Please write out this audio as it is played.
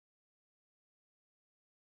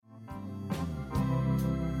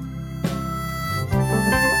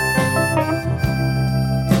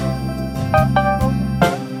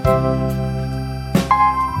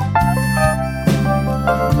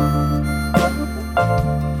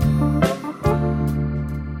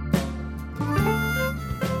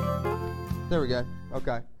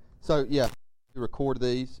Okay. So, yeah, we record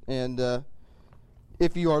these. And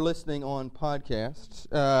if you are listening on podcasts,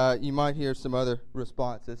 you might hear some other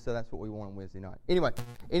responses. So that's what we want on Wednesday night. Anyway,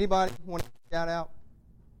 anybody want to shout out?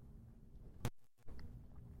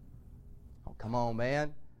 Oh, come on,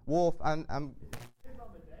 man. Wolf, I'm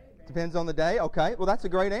depends on the day. Okay. Well, that's a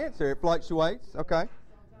great answer. It fluctuates. Okay.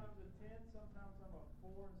 Sometimes a 10, sometimes I'm a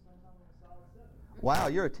 4, and sometimes I'm a solid 7. Wow,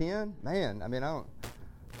 you're a 10? Man, I mean, I don't... To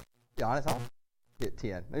be honest, I'll hit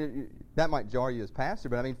 10. That might jar you as pastor,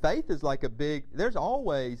 but I mean, faith is like a big... There's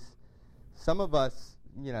always some of us,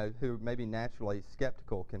 you know, who maybe naturally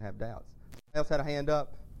skeptical can have doubts. Somebody else had a hand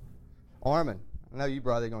up? Armin. I know you,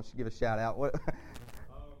 brother, are going to give a shout out. What? There's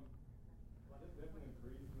been an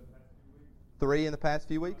increase in the past few weeks. 3 in the past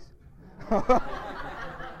few weeks? There's been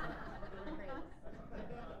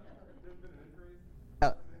an increase.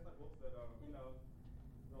 Uh, It's like Wolf said,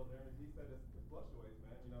 Jeremy, he said it fluctuates,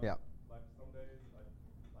 man. Yeah. Like some days, like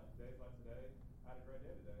days like today, I had a great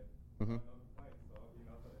day today. Mhm. No complaints. So, it's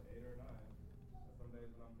like an 8 or a 9. And some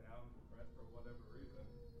days when I'm down, depressed for whatever reason,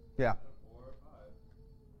 Yeah. it's a 4 or 5.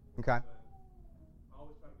 Okay. But I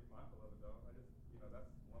always try to be mindful of it, though. I just,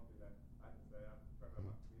 that's one thing that I can say. I try to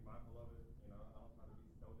be mindful of it. I don't try to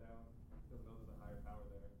be so down because I know there's a higher power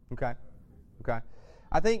there. Okay. Okay.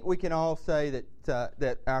 I think we can all say that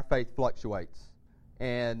that our faith fluctuates.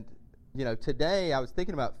 And, today I was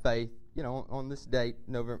thinking about faith, on this date,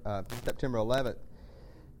 September 11th.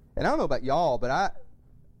 And I don't know about y'all, but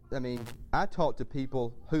I talk to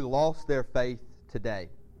people who lost their faith today.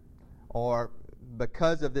 Or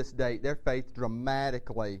because of this date, their faith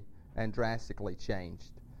dramatically and drastically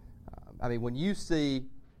changed. When you see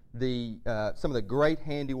some of the great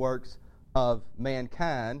handiworks of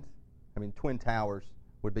mankind, Twin Towers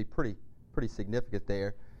would be pretty significant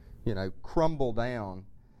there, crumble down.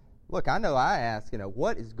 Look, I know I ask,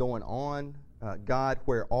 what is going on? God,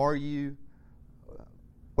 where are you?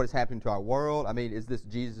 What is happening to our world? Is this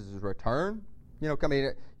Jesus' return? You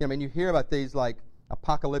hear about these like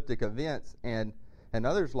apocalyptic events and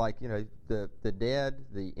others like, the dead,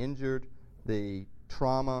 the injured, the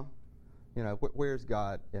trauma. Where's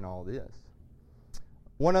God in all this?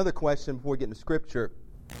 One other question before we get into Scripture.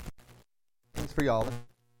 Thanks for y'all.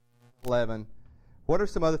 11. What are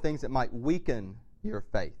some other things that might weaken your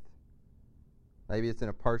faith? Maybe it's in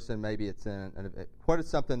a person, maybe it's in what is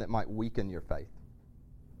something that might weaken your faith?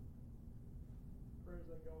 Prayers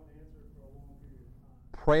that go unanswered for a long period of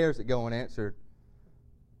time. Prayers that go unanswered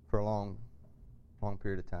for a long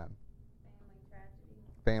period of time.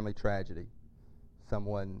 Family tragedy.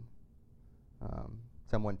 Someone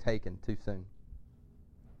taken too soon.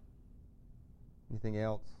 Anything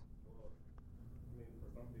else? Well,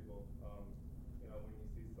 for some people, when you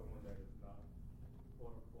see someone that is not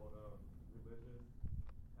quote unquote religious,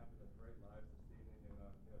 having a great life, succeeding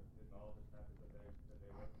in all the factors that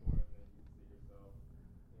they work for, and then you see yourself,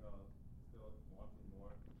 still wanting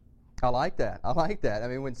more. I like that.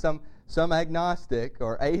 When some agnostic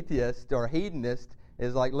or atheist or hedonist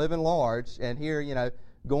is like living large and here,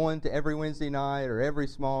 going to every Wednesday night or every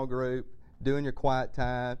small group, doing your quiet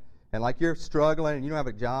time, and like you're struggling and you don't have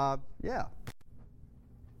a job, yeah,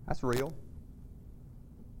 that's real.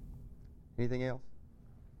 Anything else?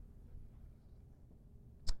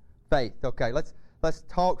 Faith. Okay, let's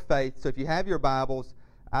talk faith. So if you have your Bibles,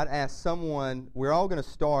 I'd ask someone, we're all going to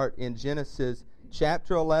start in Genesis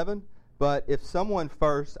chapter 11, but if someone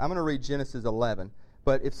first, I'm going to read Genesis 11,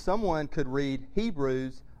 but if someone could read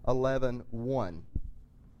Hebrews 11:1.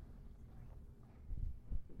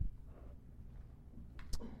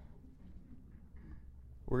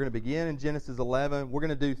 We're going to begin in Genesis 11. We're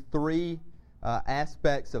going to do 3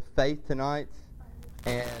 aspects of faith tonight,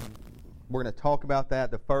 and we're going to talk about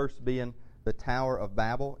that. The first being the Tower of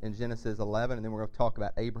Babel in Genesis 11, and then we're going to talk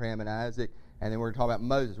about Abraham and Isaac, and then we're going to talk about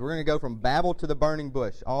Moses. We're going to go from Babel to the burning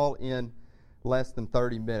bush, all in less than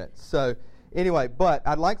 30 minutes. So anyway, but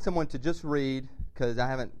I'd like someone to just read, because I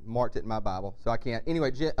haven't marked it in my Bible, so I can't.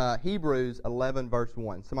 Anyway, Hebrews 11, verse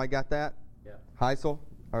 1. Somebody got that? Yeah. Heisel?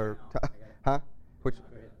 Or huh? Which?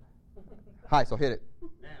 Heisel, hit it.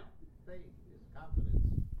 Now, faith is confidence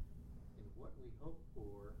in what we hope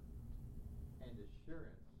for and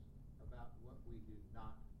assurance about what we do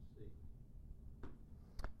not see.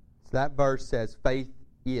 So that verse says faith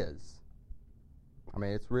is.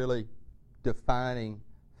 It's really defining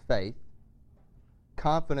faith.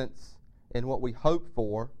 Confidence in what we hope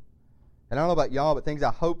for. And I don't know about y'all, but things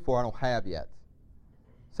I hope for I don't have yet.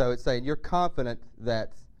 So it's saying you're confident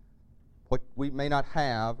that what we may not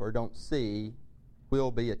have or don't see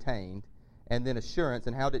will be attained. And then assurance.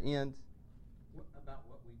 And how did it end? About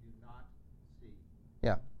what we do not see.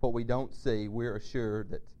 Yeah. what we don't see, we're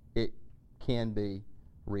assured that it can be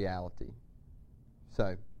reality.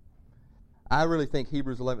 So, I really think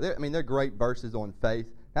Hebrews 11, they're great verses on faith.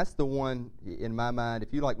 That's the one, in my mind, if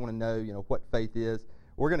you want to know, what faith is,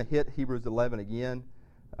 we're going to hit Hebrews 11 again.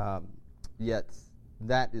 Yet,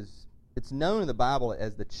 it's known in the Bible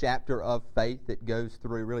as the chapter of faith that goes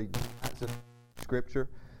through really Scripture.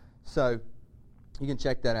 So, you can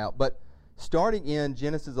check that out. But starting in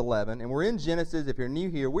Genesis 11, and we're in Genesis, if you're new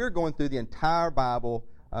here, we're going through the entire Bible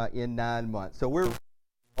in 9 months. So we're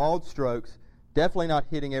broad strokes, definitely not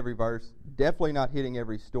hitting every verse, definitely not hitting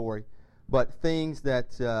every story, but things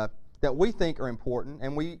that we think are important.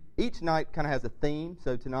 And each night kind of has a theme.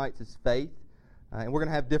 So tonight's is faith. And we're going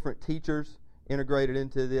to have different teachers integrated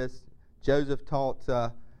into this. Joseph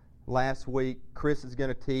taught last week. Chris is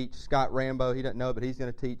going to teach. Scott Rambo, he doesn't know, but he's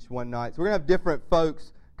going to teach one night. So we're going to have different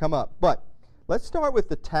folks come up. But let's start with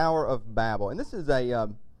the Tower of Babel. And this is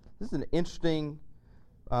an interesting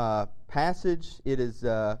passage. It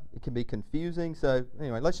can be confusing. So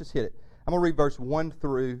anyway, let's just hit it. I'm going to read verse 1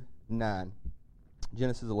 through 9.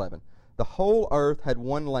 Genesis 11. The whole earth had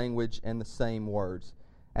one language and the same words.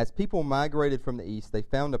 As people migrated from the east, they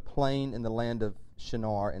found a plain in the land of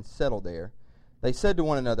Shinar and settled there. They said to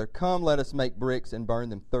one another, "Come, let us make bricks and burn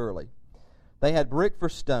them thoroughly." They had brick for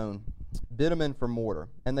stone, bitumen for mortar.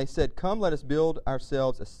 And they said, "Come, let us build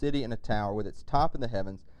ourselves a city and a tower with its top in the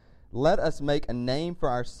heavens. Let us make a name for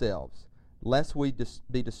ourselves, lest we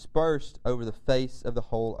be dispersed over the face of the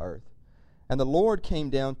whole earth." And the Lord came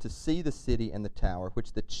down to see the city and the tower,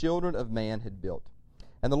 which the children of man had built.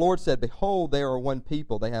 And the Lord said, "Behold, they are one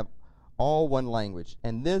people. They have all one language.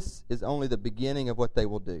 And this is only the beginning of what they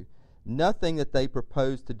will do. Nothing that they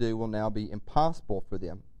propose to do will now be impossible for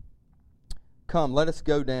them. Come, let us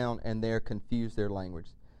go down and there confuse their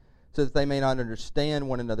language, so that they may not understand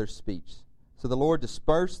one another's speech." So the Lord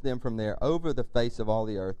dispersed them from there over the face of all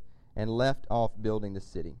the earth, and left off building the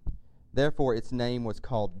city. Therefore its name was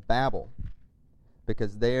called Babel,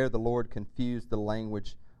 because there the Lord confused the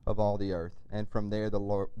language of all the earth. And from there the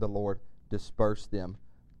Lord dispersed them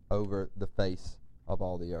over the face of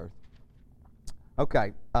all the earth.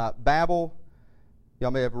 Okay, Babel,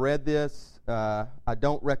 y'all may have read this. I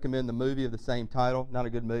don't recommend the movie of the same title. Not a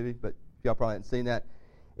good movie, but y'all probably haven't seen that.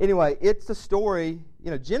 Anyway, it's a story.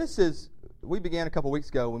 Genesis, we began a couple weeks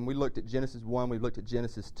ago when we looked at Genesis 1, we looked at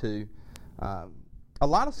Genesis 2. A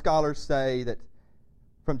lot of scholars say that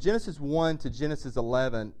from Genesis 1 to Genesis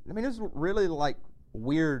 11, it was really like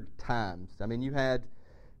weird times. You had,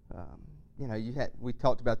 we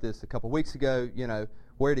talked about this a couple weeks ago,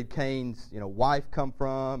 where did Cain's, wife come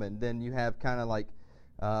from? And then you have kind of like,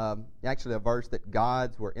 actually a verse that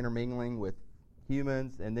gods were intermingling with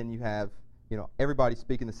humans. And then you have, everybody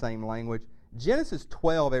speaking the same language. Genesis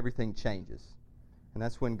 12, everything changes. And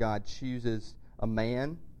that's when God chooses a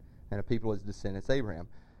man and a people as descendants, Abraham.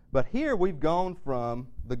 But here we've gone from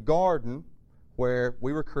the garden where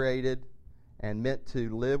we were created and meant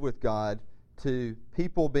to live with God to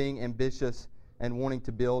people being ambitious and wanting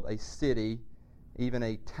to build a city, even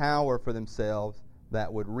a tower for themselves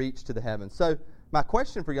that would reach to the heavens. So my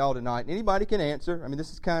question for y'all tonight, anybody can answer.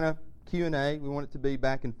 This is kind of Q&A. We want it to be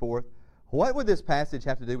back and forth. What would this passage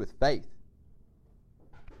have to do with faith?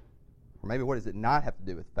 Or maybe what does it not have to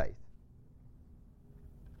do with faith?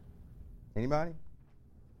 Anybody?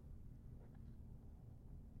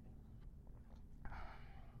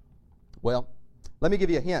 Well, let me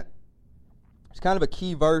give you a hint. It's kind of a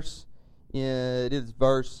key verse. It is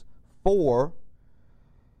verse 4.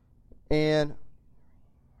 And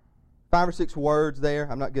 5 or 6 words there.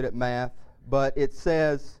 I'm not good at math. But it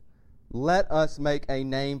says, "Let us make a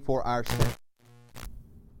name for ourselves."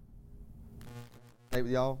 Hey,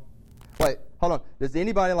 with y'all? Wait, hold on. Does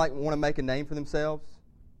anybody want to make a name for themselves?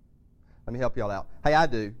 Let me help y'all out. Hey, I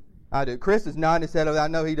do. Chris is nodding his head over there. I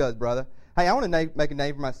know he does, brother. Hey, I want to make a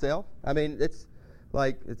name for myself. It's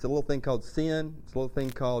a little thing called sin. It's a little thing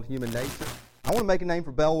called human nature. I want to make a name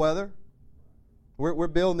for Bellwether. We're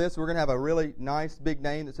building this. We're going to have a really nice big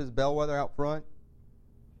name that says Bellwether out front.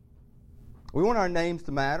 We want our names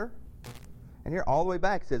to matter. And here all the way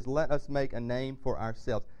back it says, "Let us make a name for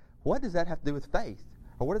ourselves." What does that have to do with faith?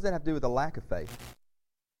 Or what does that have to do with a lack of faith?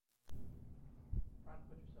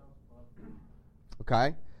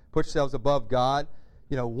 Okay? Put yourselves above God.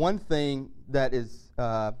 One thing that is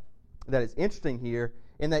interesting here,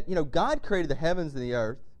 in that, God created the heavens and the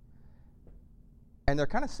earth, and they're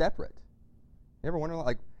kind of separate. You ever wonder,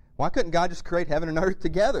 why couldn't God just create heaven and earth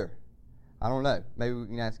together? I don't know. Maybe we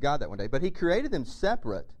can ask God that one day. But He created them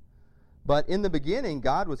separate. But in the beginning,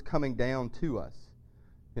 God was coming down to us.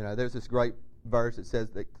 There's this great verse that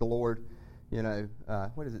says that the Lord,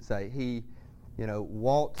 What does it say? He,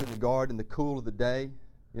 walks in the garden in the cool of the day.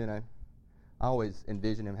 I always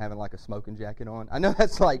envision him having like a smoking jacket on. I know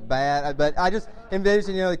that's like bad, but I just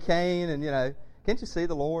envision, the cane and, can't you see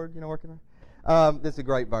the Lord, working there? That's a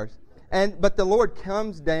great verse. But the Lord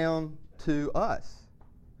comes down to us,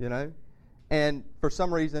 and for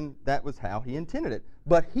some reason that was how he intended it.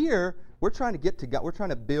 But here we're trying to get to God. We're trying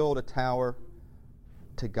to build a tower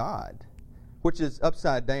to God, which is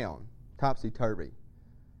upside down, topsy-turvy.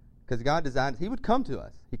 Because God designed, he would come to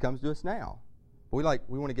us. He comes to us now. We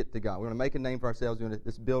want to get to God. We want to make a name for ourselves. We want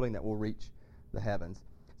this building that will reach the heavens.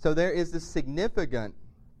 So there is this significant,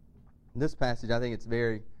 this passage, I think it's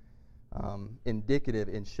very indicative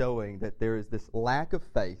in showing that there is this lack of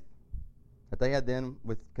faith that they had then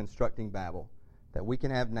with constructing Babel that we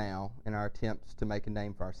can have now in our attempts to make a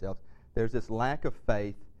name for ourselves. There's this lack of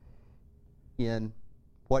faith in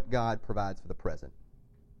what God provides for the present,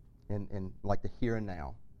 in like the here and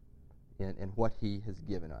now, in what he has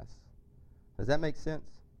given us. Does that make sense?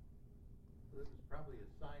 This is probably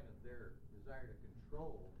a sign of their desire to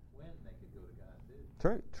control when they could go to God, too.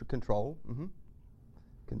 True. Control. Mm-hmm.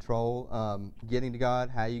 Control, getting to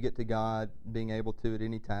God, how you get to God, being able to at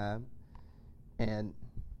any time. And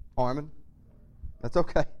Armin, that's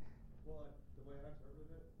okay. Well, the way I interpret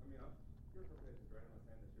it, your interpretation is right.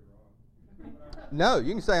 I'm not saying that you're wrong. No,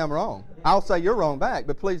 you can say I'm wrong. I'll say you're wrong back,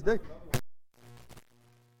 but please do.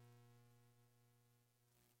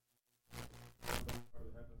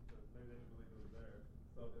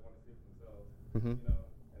 Mm-hmm. And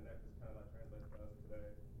that just kind of like translates to us today,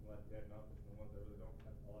 like the agnostics and the ones that really don't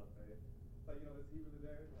have a lot of faith. But is he really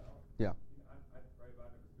there? Yeah. I pray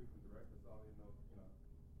about it to speak from direct, it's all the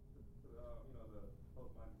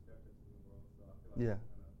close-minded skeptics in the world. So I feel like that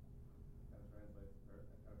kind of translates, kind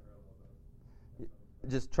of parallels us.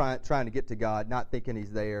 Just trying to get to God, not thinking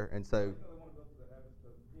he's there, and so. They want to go to the heavens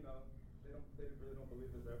because they really don't believe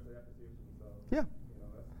he's there, so they have to see it for themselves. Yeah.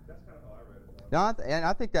 That's kind of how I read it. No, and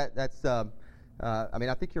I think that's.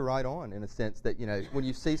 I think you're right on in a sense that, when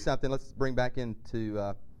you see something, let's bring back into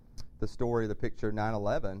the story, the picture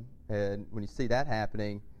 9/11, and when you see that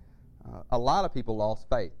happening, a lot of people lost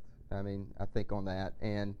faith. I think on that.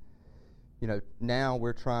 And, now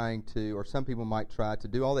we're trying to, or some people might try to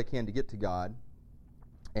do all they can to get to God,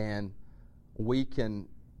 and we can,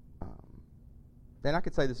 and I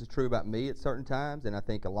could say this is true about me at certain times, and I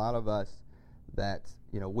think a lot of us that,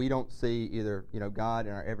 we don't see either, God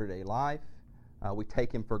in our everyday life. We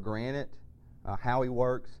take him for granted, how he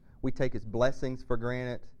works. We take his blessings for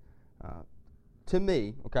granted. To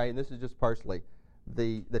me, okay, and this is just personally,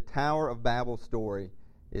 the Tower of Babel story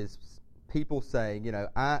is people saying,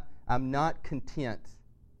 I'm not content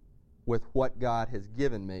with what God has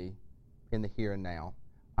given me in the here and now.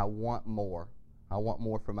 I want more. I want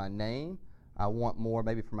more for my name. I want more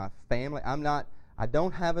maybe for my family. I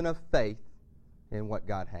don't have enough faith in what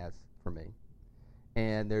God has for me.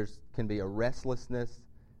 And can be a restlessness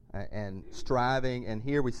and striving, and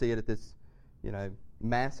here we see it at this,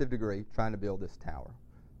 massive degree, trying to build this tower.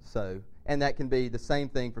 So, and that can be the same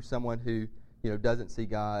thing for someone who, doesn't see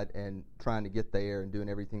God and trying to get there and doing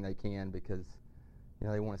everything they can because,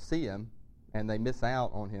 they want to see him, and they miss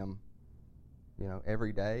out on him,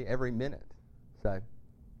 every day, every minute. So,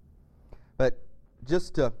 but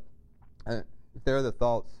just to, if there are other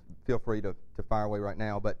thoughts, feel free to fire away right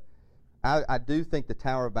now, but I do think the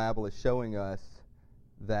Tower of Babel is showing us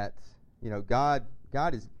that, God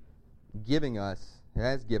is giving us,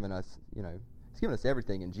 has given us, he's given us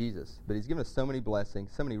everything in Jesus, but he's given us so many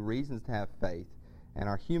blessings, so many reasons to have faith, and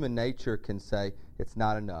our human nature can say it's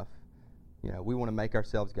not enough. We want to make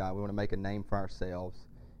ourselves God. We want to make a name for ourselves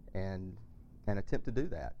and attempt to do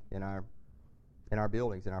that in our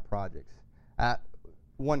buildings, in our projects.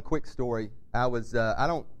 One quick story. I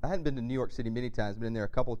hadn't been to New York City many times, been in there a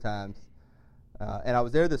couple of times. And I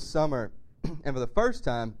was there this summer, and for the first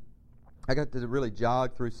time, I got to really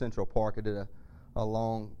jog through Central Park. I did a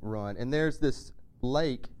long run. And there's this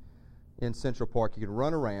lake in Central Park you can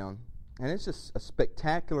run around, and it's just a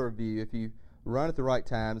spectacular view if you run at the right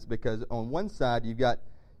times, because on one side you've got,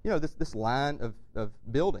 this line of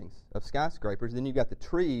buildings, of skyscrapers, then you've got the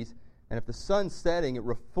trees, and if the sun's setting, it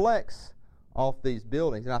reflects off these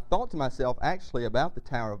buildings. And I thought to myself, actually, about the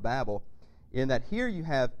Tower of Babel, in that here you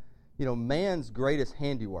have, man's greatest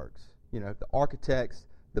handiworks. The architects,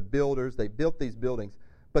 the builders, they built these buildings.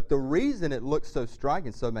 But the reason it looks so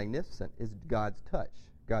striking, so magnificent, is God's touch.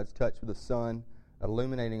 God's touch with the sun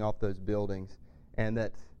illuminating off those buildings. And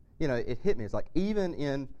that, it hit me. It's like even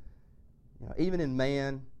in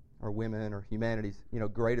man or women or humanity's,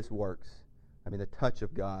 greatest works, the touch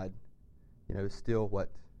of God, is still what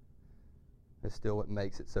is still what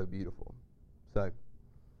makes it so beautiful. So,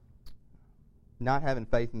 not having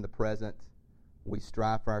faith in the present, we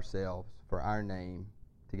strive for ourselves, for our name,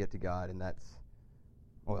 to get to God, and that's,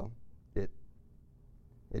 well,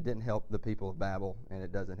 it didn't help the people of Babel, and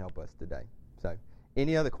it doesn't help us today. So,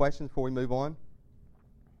 any other questions before we move on?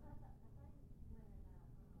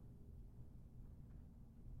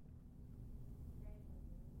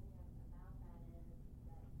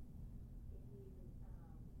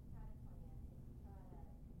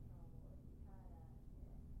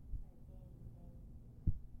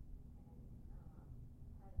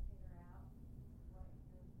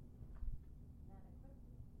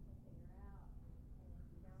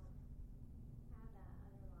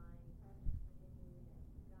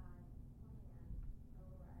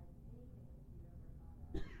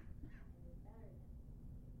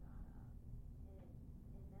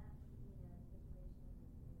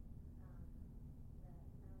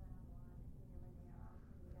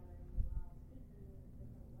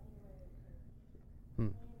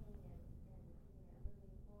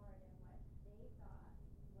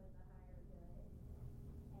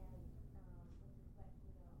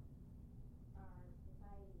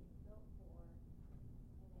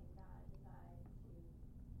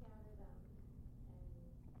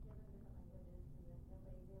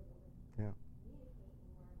 Yeah.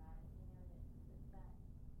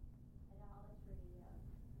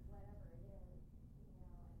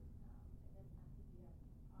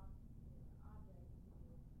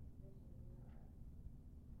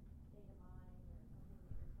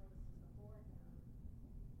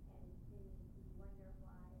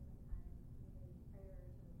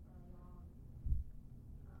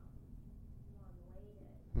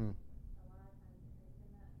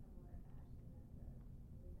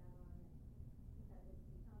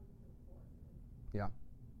 Yeah.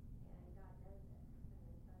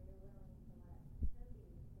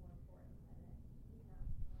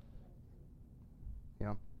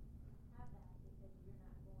 Yeah.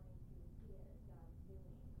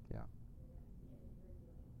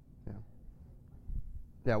 Yeah.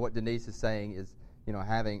 Yeah. What Denise is saying is,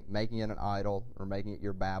 making it an idol or making it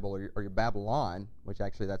your Babel or your Babylon, which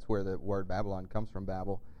actually that's where the word Babylon comes from,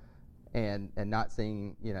 Babel, and not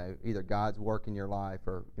seeing, either God's work in your life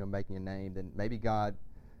or, making a name, then maybe God,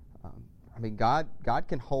 God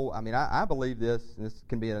can hold, I believe this, and this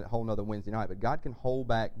can be a whole nother Wednesday night, but God can hold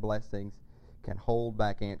back blessings, can hold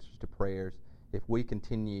back answers to prayers if we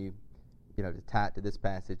continue, to tie it to this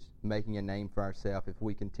passage, making a name for ourselves, if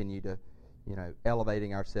we continue to,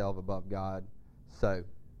 elevating ourselves above God. So,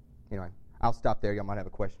 anyway, I'll stop there. Y'all might have a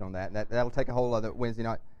question on that. That'll take a whole other Wednesday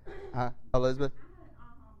night. Elizabeth?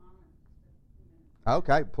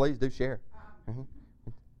 Okay, please do share. Mm-hmm. And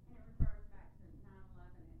it refers back to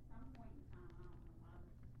 9/11. At some point in time, I don't know why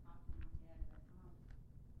this just popped in my head,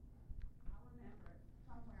 but I remember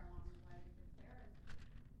somewhere along the way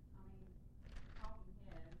that Talking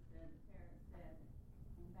Heads said the terrorist said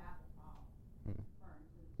in Babel Fall, referring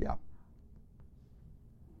to the Yeah.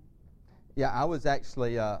 Yeah, I was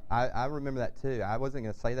actually, I remember that too. I wasn't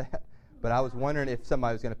going to say that, but I was wondering if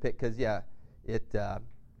somebody was going to pick, because,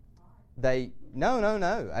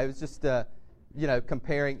 No. I was just,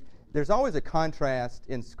 comparing. There's always a contrast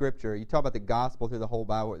in Scripture. You talk about the gospel through the whole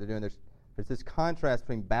Bible, what they're doing. There's this contrast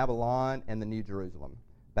between Babylon and the New Jerusalem.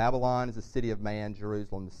 Babylon is the city of man,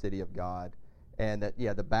 Jerusalem the city of God. And that,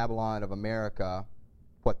 the Babylon of America,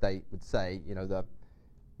 what they would say, the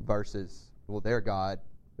versus, well, their God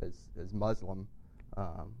is Muslim.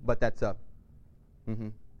 But that's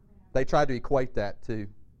they try to equate that to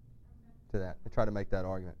that. They try to make that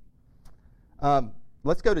argument.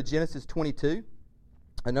 Let's go to Genesis 22,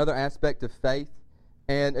 another aspect of faith.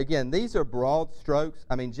 And again, these are broad strokes.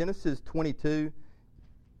 Genesis 22,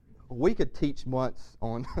 we could teach months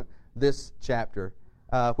on this chapter,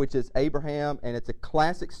 which is Abraham, and it's a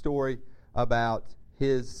classic story about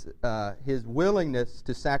his willingness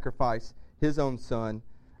to sacrifice his own son,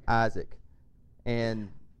 Isaac. And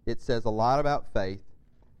it says a lot about faith.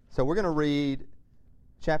 So we're going to read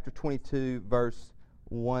chapter 22, verse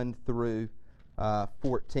 1 through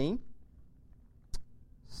 14.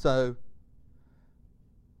 So,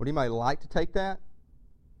 would anybody like to take that?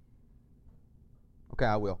 Okay,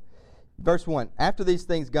 I will. Verse 1. After these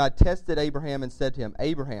things, God tested Abraham and said to him,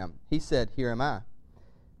 Abraham, he said, here am I.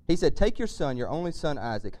 He said, take your son, your only son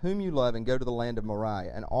Isaac, whom you love, and go to the land of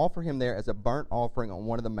Moriah, and offer him there as a burnt offering on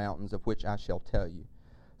one of the mountains of which I shall tell you.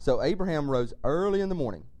 So Abraham rose early in the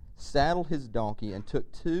morning, saddled his donkey, and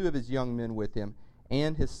took 2 of his young men with him,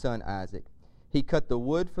 and his son Isaac. He cut the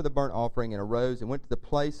wood for the burnt offering and arose and went to the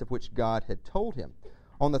place of which God had told him.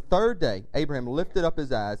 On the third day, Abraham lifted up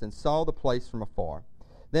his eyes and saw the place from afar.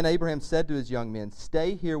 Then Abraham said to his young men,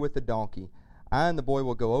 "Stay here with the donkey. I and the boy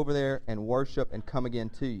will go over there and worship and come again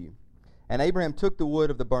to you." And Abraham took the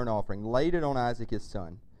wood of the burnt offering, laid it on Isaac his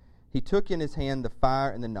son. He took in his hand the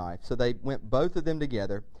fire and the knife. So they went both of them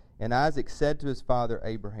together. And Isaac said to his father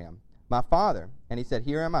Abraham, "My father." And he said,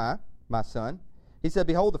 "Here am I, my son." He said,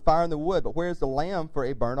 "Behold the fire and the wood, but where is the lamb for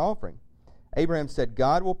a burnt offering?" Abraham said,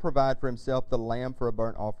 "God will provide for himself the lamb for a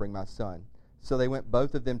burnt offering, my son." So they went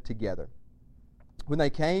both of them together. When they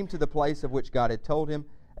came to the place of which God had told him,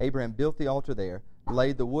 Abraham built the altar there,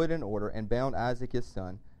 laid the wood in order, and bound Isaac his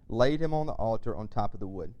son, laid him on the altar on top of the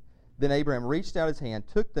wood. Then Abraham reached out his hand,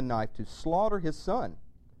 took the knife to slaughter his son.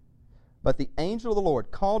 But the angel of the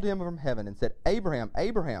Lord called him from heaven and said, "Abraham,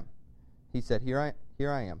 Abraham." He said, Here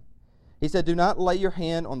I am." He said, "Do not lay your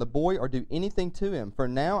hand on the boy or do anything to him, for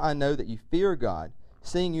now I know that you fear God,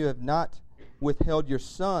 seeing you have not withheld your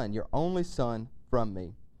son, your only son, from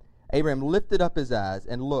me." Abraham lifted up his eyes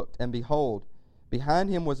and looked, and behold,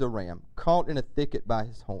 behind him was a ram, caught in a thicket by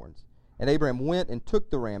his horns. And Abraham went and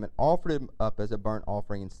took the ram and offered him up as a burnt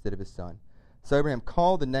offering instead of his son. So Abraham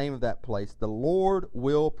called the name of that place, "The Lord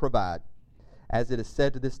will provide." As it is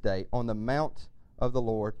said to this day, "On the mount of the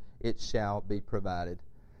Lord it shall be provided."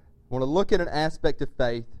 I want to look at an aspect of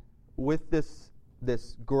faith with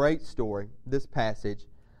this great story, this passage,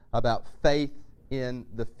 about faith in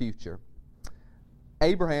the future.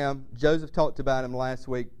 Abraham, Joseph talked about him last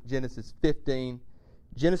week, Genesis 15.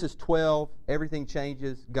 Genesis 12, everything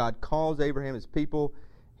changes. God calls Abraham, his people.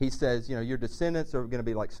 He says, your descendants are going to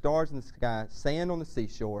be like stars in the sky, sand on the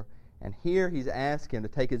seashore. And here he's asked him to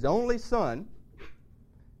take his only son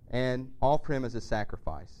and offer him as a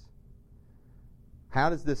sacrifice. How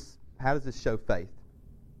does this show faith?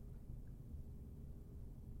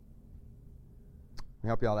 Let me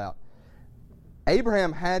help you all out.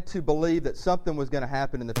 Abraham had to believe that something was going to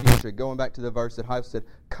happen in the future. Going back to the verse that Heif said,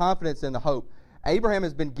 confidence in the hope. Abraham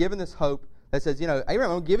has been given this hope that says, Abraham, I'm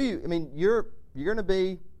going to give you, you're going to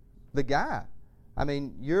be the guy.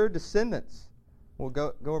 Your descendants will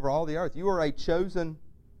go over all the earth. You are a chosen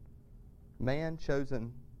man,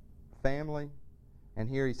 chosen family. And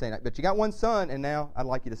here he's saying, but you got one son, and now I'd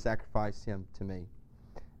like you to sacrifice him to me.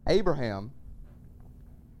 Abraham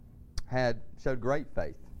showed great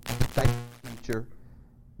faith. Future,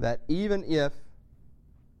 that even if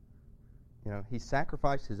he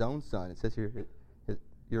sacrificed his own son, it says here,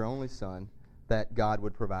 your only son, that God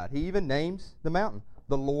would provide. He even names the mountain,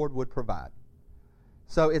 the Lord would provide.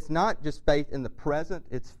 So it's not just faith in the present,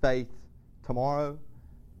 it's faith tomorrow,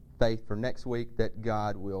 faith for next week that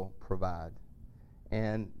God will provide.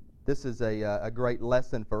 And this is a great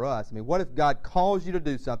lesson for us. What if God calls you to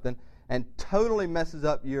do something and totally messes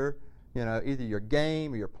up your either your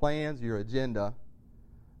game or your plans or your agenda?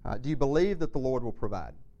 Do you believe that the Lord will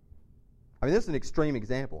provide? This is an extreme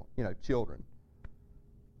example. Children.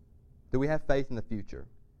 Do we have faith in the future?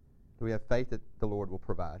 Do we have faith that the Lord will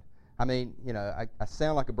provide? I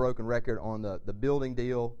sound like a broken record on the building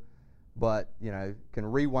deal, but, can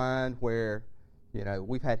rewind where,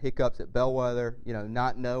 we've had hiccups at Bellwether,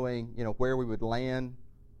 not knowing, where we would land.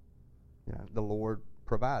 The Lord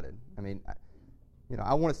provided.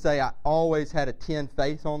 I want to say I always had a 10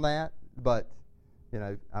 faith on that, but,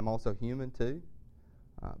 I'm also human too.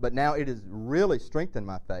 But now it has really strengthened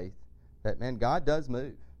my faith that, man, God does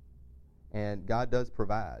move, and God does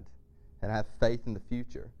provide, and I have faith in the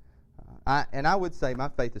future. I would say my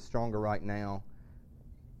faith is stronger right now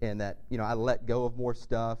in that, I let go of more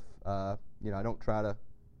stuff. I don't try to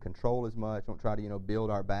control as much. I don't try to, build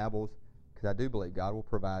our Babels, because I do believe God will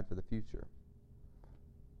provide for the future.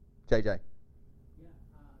 JJ.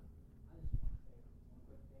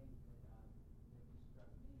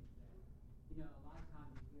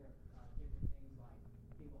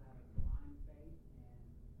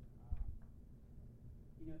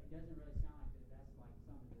 It doesn't really sound like that's like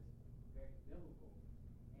something that's very biblical.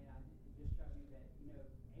 And it just struck me that,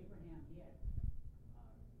 Abraham, he had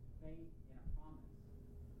faith in a promise.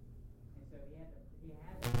 And so he had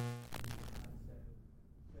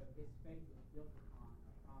so his faith was built upon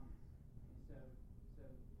a promise. And so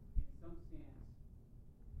in some sense,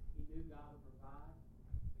 he knew God would provide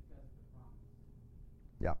because of the promise.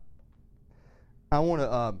 Yeah. I want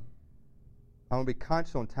to be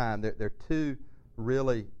conscious on time. There are two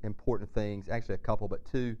really important things, actually a couple, but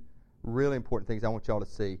two really important things I want y'all to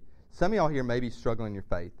see. Some of y'all here may be struggling in your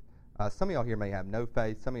faith. Some of y'all here may have no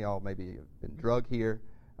faith. Some of y'all maybe have been drugged here.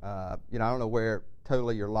 I don't know where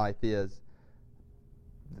totally your life is.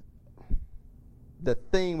 The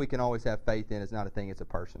thing we can always have faith in is not a thing, it's a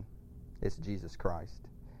person. It's Jesus Christ.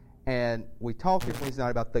 And we talked here Wednesday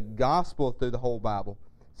night about the gospel through the whole Bible.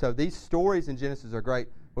 So these stories in Genesis are great.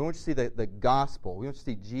 We want you to see the gospel. We want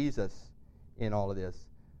you to see Jesus in all of this,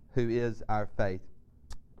 who is our faith.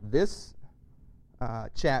 This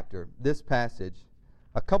chapter, this passage,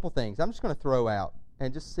 a couple things I'm just going to throw out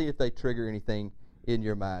and just see if they trigger anything in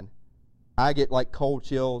your mind. I get like cold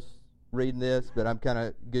chills reading this, but I'm kind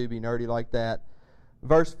of gooby, nerdy like that.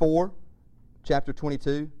 Verse 4, chapter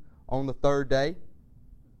 22, on the third day.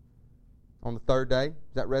 On the third day.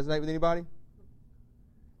 Does that resonate with anybody?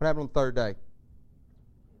 What happened on the third day?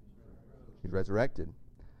 He's resurrected.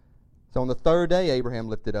 So on the third day, Abraham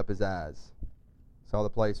lifted up his eyes, saw the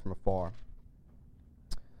place from afar.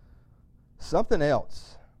 Something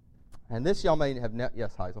else. And this y'all may have...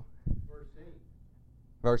 yes, Heisel? Verse 8.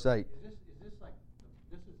 Verse 8. Is this like,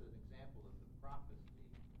 this is an example of the prophecy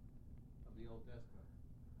of the Old Testament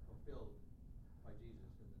fulfilled by Jesus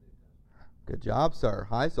in the New Testament? Good job, sir.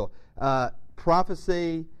 Heisel.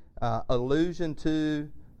 Prophecy, allusion to,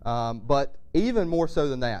 but even more so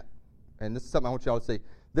than that. And this is something I want y'all to see.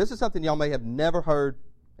 This is something y'all may have never heard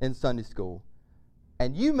in Sunday school.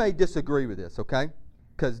 And you may disagree with this, okay?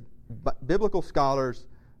 Because biblical scholars,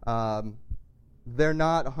 they're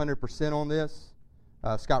not 100% on this.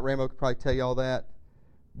 Scott Rambo could probably tell you all that.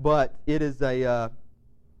 But it is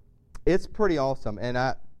it's pretty awesome. And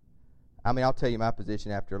I mean, I'll tell you my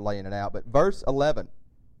position after laying it out. But verse 11,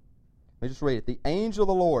 let me just read it. The angel of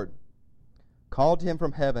the Lord called to him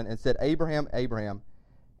from heaven and said, Abraham, Abraham.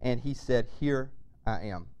 And he said, Here I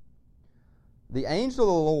am. The angel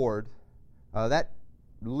of the Lord, that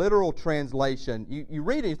literal translation, you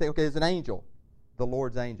read it and you think, okay, it's an angel, the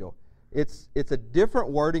Lord's angel. It's a different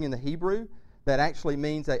wording in the Hebrew that actually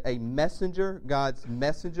means a messenger, God's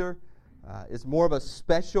messenger. It's more of a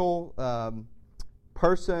special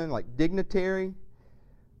person, like dignitary.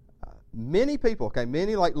 Many people, okay,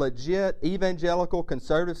 many like legit evangelical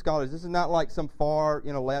conservative scholars, this is not like some far,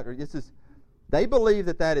 left, this is, they believe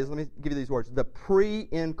that is, let me give you these words, the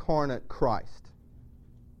pre-incarnate Christ.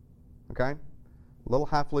 Okay? A little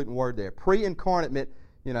highfalutin word there. Pre-incarnate meant,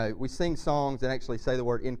 we sing songs that actually say the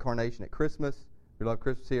word incarnation at Christmas. We love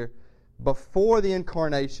Christmas here. Before the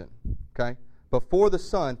incarnation, okay? Before the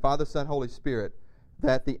Son, Father, Son, Holy Spirit,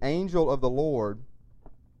 that the angel of the Lord,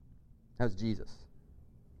 that was Jesus.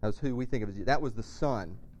 That was who we think of as Jesus. That was the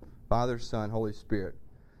Son, Father, Son, Holy Spirit.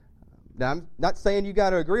 Now, I'm not saying you got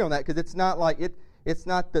to agree on that because it's not like it's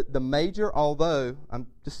not the major, although I'm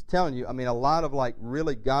just telling you, I mean, a lot of like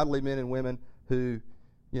really godly men and women who,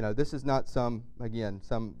 this is not some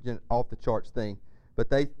off-the-charts thing, but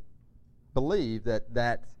they believe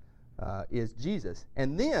that is Jesus.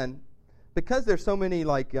 And then, because there's so many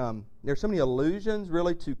there's so many allusions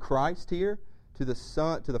really to Christ here, to the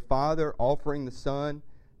Son, to the Father offering the Son,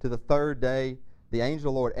 to the third day, the angel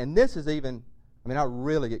of the Lord. And this is even, I mean, I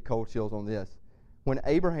really get cold chills on this. When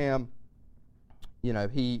Abraham,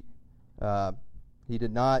 he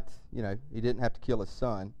did not, he didn't have to kill his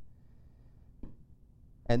son.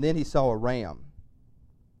 And then he saw a ram.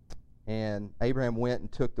 And Abraham went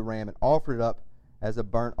and took the ram and offered it up as a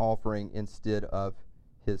burnt offering instead of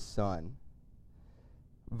his son.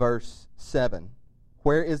 Verse 7.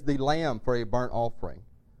 Where is the lamb for a burnt offering?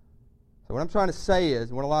 So what I'm trying to say is,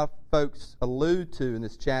 and what a lot of folks allude to in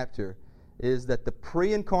this chapter, is that the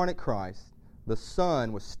pre-incarnate Christ, the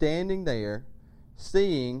Son, was standing there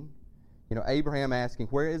seeing, Abraham asking,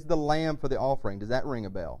 where is the lamb for the offering? Does that ring a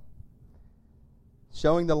bell?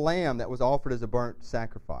 Showing the lamb that was offered as a burnt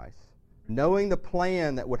sacrifice. Knowing the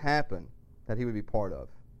plan that would happen, that he would be part of.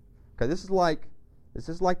 Okay, this is like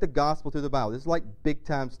the gospel through the Bible. This is like big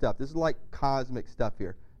time stuff. This is like cosmic stuff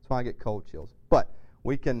here. That's why I get cold chills. But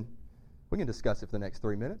we can discuss it for the next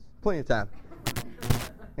 3 minutes. Plenty of time.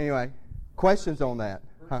 Anyway, questions on that?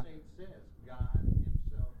 Verse 8 says, God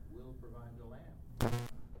himself will provide the lamb.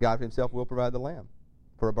 God himself will provide the lamb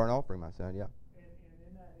for a burnt offering, my son, yeah. And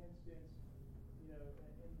in that instance,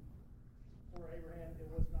 for Abraham, it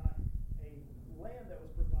was not a lamb that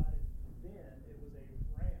was provided then, it was a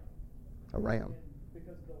ram. A ram. And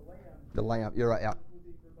because The lamb, you're right, yeah. would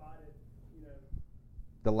be provided,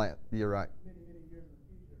 The lamb, you're right. many, many years in the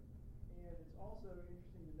future. And it's also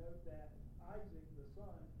interesting to note that Isaac, the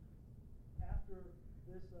son, after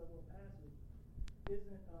this little passage,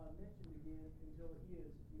 isn't mentioned again until he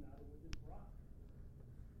is united with his bride.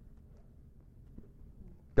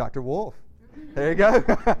 Dr. Wolf. There you go.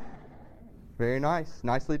 Very nice.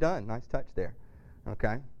 Nicely done. Nice touch there.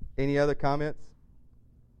 Okay. Any other comments?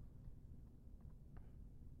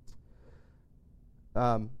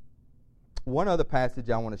 One other passage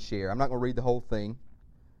I want to share. I'm not going to read the whole thing,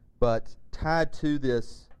 but tied to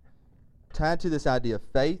this idea of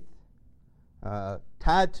faith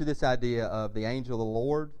tied to this idea of the angel of the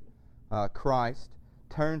Lord, Christ,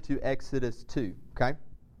 turn to Exodus 2. Okay?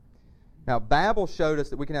 Now, Babel showed us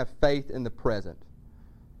that we can have faith in the present.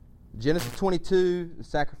 Genesis 22, the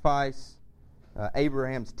sacrifice,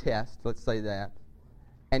 Abraham's test, let's say that.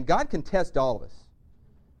 And God can test all of us.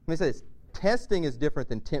 Let me say this. Testing is different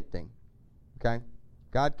than tempting. Okay?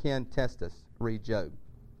 God can test us. Read Job.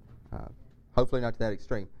 Hopefully not to that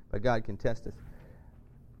extreme, but God can test us.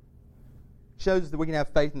 Shows that we can have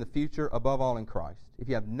faith in the future, above all in Christ. If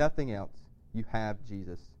you have nothing else, you have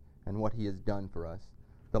Jesus and what He has done for us.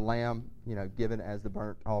 The lamb, given as the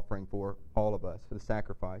burnt offering for all of us, for the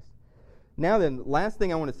sacrifice. Now then, last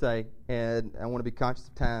thing I want to say, and I want to be conscious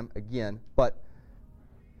of time again, but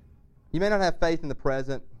you may not have faith in the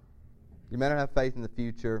present. You may not have faith in the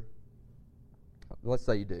future. Let's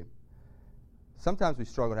say you do. Sometimes we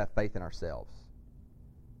struggle to have faith in ourselves.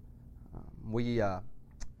 We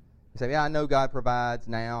say, I know God provides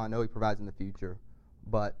now. I know He provides in the future.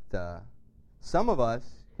 But some of us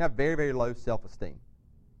have very, very low self-esteem.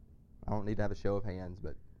 I don't need to have a show of hands,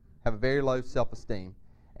 but have a very low self-esteem.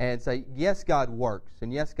 And say, yes, God works,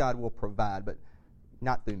 and yes, God will provide, but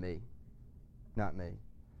not through me. Not me.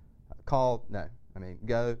 Called? No.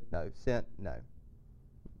 Go? No. Sent? No.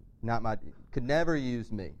 Not my. Could never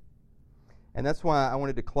use me. And that's why I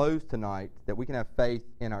wanted to close tonight, that we can have faith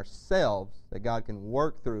in ourselves, that God can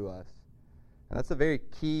work through us. And that's a very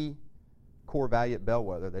key core value at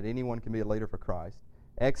Bellwether, that anyone can be a leader for Christ.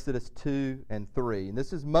 Exodus 2 and 3. And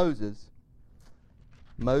this is Moses.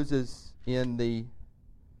 Moses in the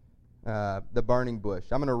burning bush.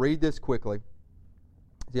 I'm going to read this quickly.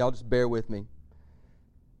 So y'all just bear with me.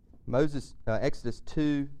 Moses, Exodus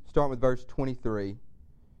 2, starting with verse 23.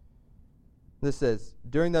 This says,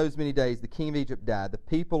 during those many days the king of Egypt died. The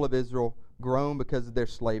people of Israel groaned because of their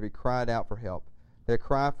slavery, cried out for help. Their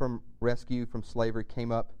cry from rescue from slavery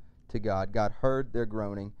came up to God. God heard their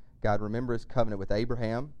groaning. God remembered His covenant with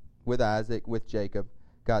Abraham, with Isaac, with Jacob.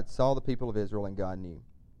 God saw the people of Israel, and God knew.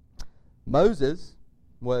 Moses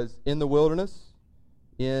was in the wilderness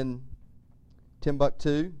in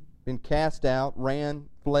Timbuktu, been cast out, ran,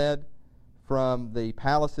 fled from the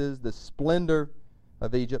palaces, the splendor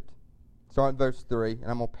of Egypt. Starting verse 3, and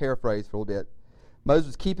I'm going to paraphrase for a little bit. Moses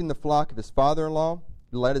was keeping the flock of his father-in-law.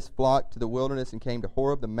 He led his flock to the wilderness and came to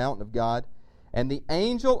Horeb, the mountain of God. And the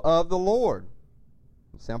angel of the Lord,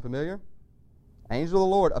 sound familiar? Angel of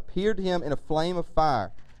the Lord appeared to him in a flame of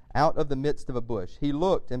fire out of the midst of a bush. He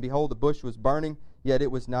looked, and behold, the bush was burning, yet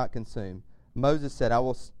it was not consumed. Moses said, I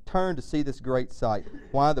will turn to see this great sight,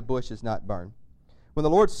 why the bush is not burned. When the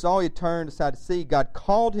Lord saw he had turned aside to see, God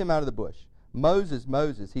called him out of the bush. Moses,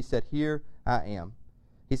 Moses. He said, here I am.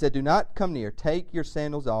 He said, do not come near. Take your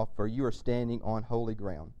sandals off, for you are standing on holy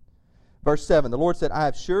ground. Verse 7, the Lord said, I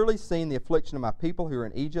have surely seen the affliction of my people who are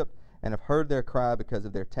in Egypt, and have heard their cry because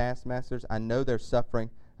of their taskmasters. I know their suffering.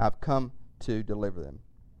 I have come to deliver them.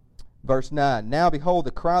 Verse 9, now behold,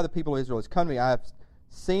 the cry of the people of Israel has come to me. I have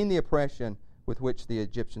seen the oppression with which the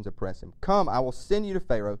Egyptians oppress him. Come, I will send you to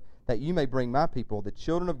Pharaoh, that you may bring my people, the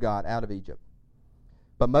children of God, out of Egypt.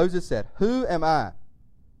 But Moses said, who am I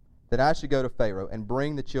that I should go to Pharaoh and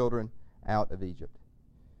bring the children out of Egypt?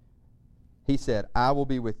 He said, I will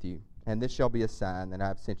be with you, and this shall be a sign that I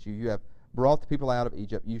have sent you. You have brought the people out of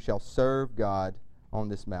Egypt. You shall serve God on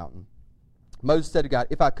this mountain. Moses said to God,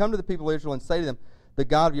 if I come to the people of Israel and say to them, the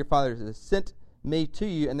God of your fathers has sent me to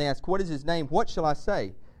you, and they ask, what is His name? What shall I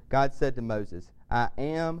say? God said to Moses, I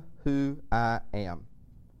am who I am.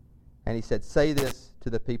 And He said, say this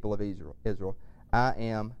to the people of Israel. I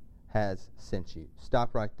am has sent you.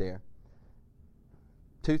 Stop right there.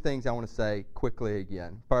 Two things I want to say quickly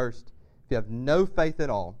again. First, if you have no faith at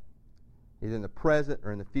all, either in the present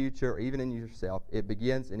or in the future or even in yourself, it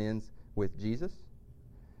begins and ends with Jesus.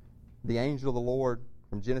 The angel of the Lord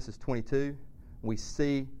from Genesis 22, we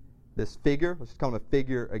see this figure. Let's just call him a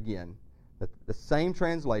figure again. The same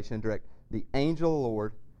translation, direct. The angel of the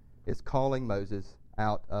Lord is calling Moses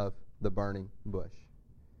out of the burning bush.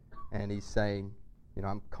 And he's saying,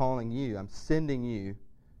 I'm calling you, I'm sending you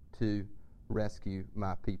to rescue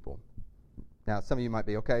my people. Now, some of you might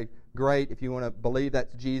be, okay, great, if you want to believe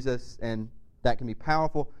that's Jesus, and that can be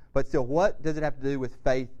powerful, but still, what does it have to do with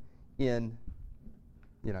faith in,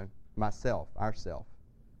 myself, ourself?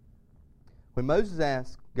 When Moses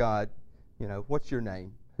asked God, what's your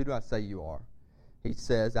name? Who do I say you are? He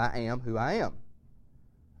says, I am who I am.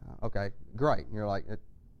 Okay, great. And you're like, it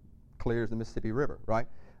clears the Mississippi River, right?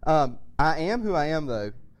 I am who I am,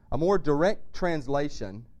 though. A more direct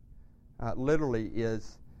translation literally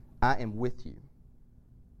is, I am with you.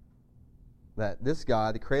 That this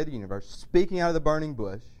God, the creator of the universe, speaking out of the burning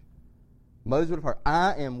bush, Moses would have heard,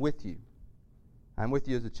 I am with you. I'm with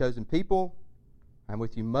you as a chosen people. I'm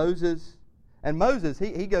with you, Moses. And Moses,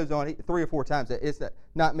 he goes on 3 or 4 times. It's that,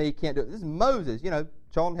 not me, can't do it. This is Moses,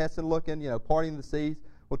 Charlton Heston looking, parting the seas.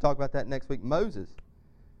 We'll talk about that next week. Moses.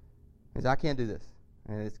 He says, I can't do this.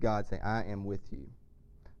 And it's God saying, I am with you.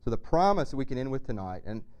 So the promise that we can end with tonight,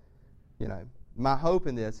 and, my hope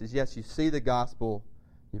in this is, yes, you see the gospel.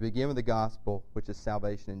 You begin with the gospel, which is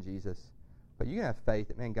salvation in Jesus. But you can have faith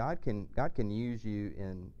that, man, God can use you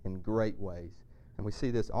in great ways. And we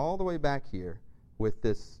see this all the way back here with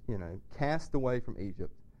this, cast away from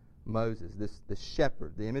Egypt, Moses, the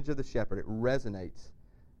shepherd, the image of the shepherd. It resonates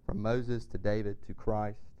from Moses to David to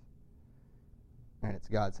Christ. And it's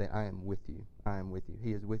God saying, I am with you. I am with you.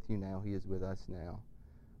 He is with you now. He is with us now.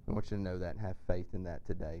 I want you to know that and have faith in that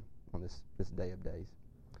today on this day of days.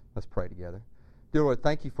 Let's pray together. Dear Lord,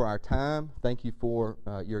 thank you for our time. Thank you for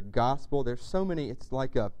your gospel. There's so many. It's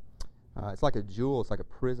like a jewel. It's like a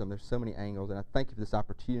prism. There's so many angles, and I thank you for this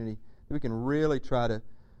opportunity that we can really try to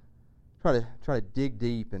dig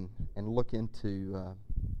deep and look into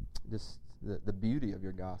just the beauty of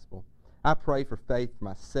your gospel. I pray for faith for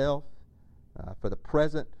myself, for the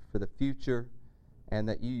present, for the future, and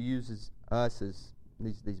that you use us as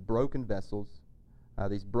these broken vessels,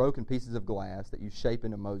 these broken pieces of glass that you shape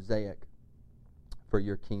into mosaic for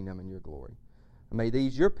your kingdom and your glory. And may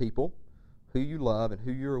these, your people, who you love and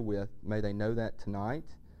who you're with, may they know that tonight,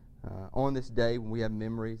 on this day when we have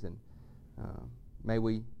memories, and may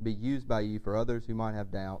we be used by you for others who might have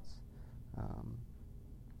doubts,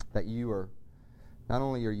 that you are, not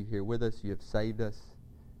only are you here with us, you have saved us,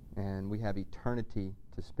 and we have eternity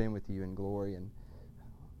to spend with you in glory. And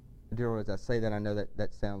dear Lord, as I say that, I know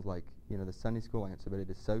that sounds like, the Sunday school answer, but it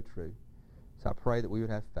is so true. So I pray that we would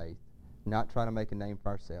have faith, not try to make a name for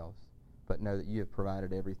ourselves, but know that you have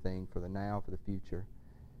provided everything for the now, for the future,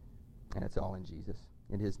 and it's all in Jesus.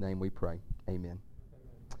 In his name we pray. Amen.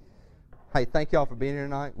 Hey, thank y'all for being here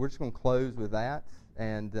tonight. We're just going to close with that.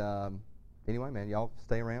 And anyway, man, y'all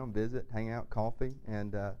stay around, visit, hang out, coffee,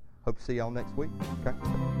 and hope to see y'all next week. Okay?